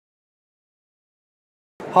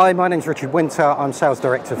Hi, my name's Richard Winter. I'm Sales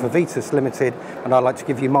Director for Vetus Limited, and I'd like to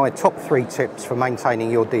give you my top 3 tips for maintaining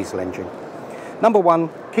your diesel engine. Number 1,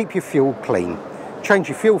 keep your fuel clean. Change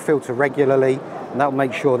your fuel filter regularly, and that'll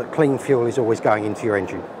make sure that clean fuel is always going into your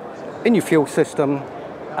engine. In your fuel system,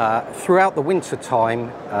 throughout the winter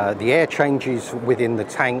time, the air changes within the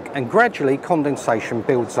tank and gradually condensation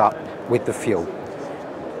builds up with the fuel.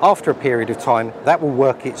 After a period of time, that will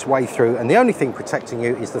work its way through, and the only thing protecting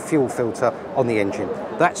you is the fuel filter on the engine.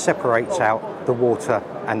 That separates out the water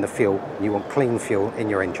and the fuel. You want clean fuel in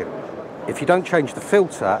your engine. If you don't change the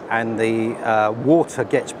filter and the water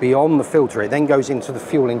gets beyond the filter, it then goes into the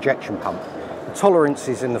fuel injection pump. The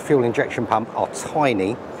tolerances in the fuel injection pump are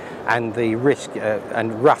tiny, and the risk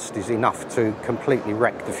and rust is enough to completely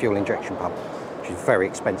wreck the fuel injection pump, which is very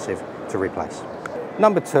expensive to replace.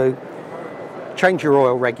 Number 2, change your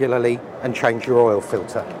oil regularly and change your oil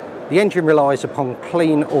filter. The engine relies upon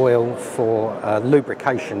clean oil for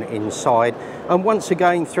lubrication inside, and once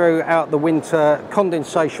again throughout the winter,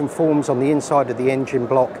 condensation forms on the inside of the engine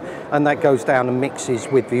block, and that goes down and mixes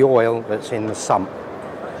with the oil that's in the sump.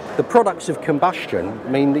 The products of combustion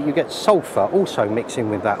mean that you get sulfur also mixing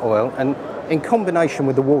with that oil, and in combination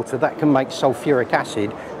with the water that can make sulfuric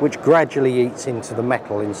acid, which gradually eats into the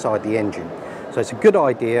metal inside the engine. So it's a good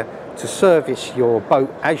idea to service your boat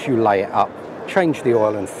as you lay it up, change the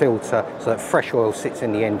oil and filter so that fresh oil sits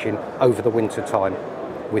in the engine over the winter time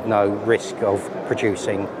with no risk of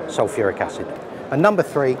producing sulfuric acid. And number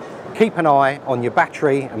 3, keep an eye on your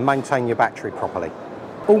battery and maintain your battery properly.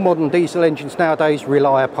 All modern diesel engines nowadays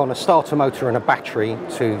rely upon a starter motor and a battery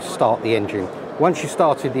to start the engine. Once you've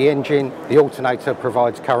started the engine, the alternator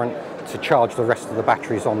provides current to charge the rest of the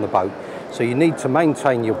batteries on the boat. So you need to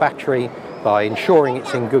maintain your battery by ensuring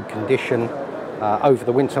it's in good condition over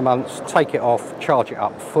the winter months. Take it off, charge it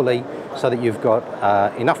up fully so that you've got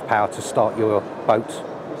enough power to start your boat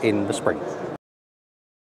in the spring.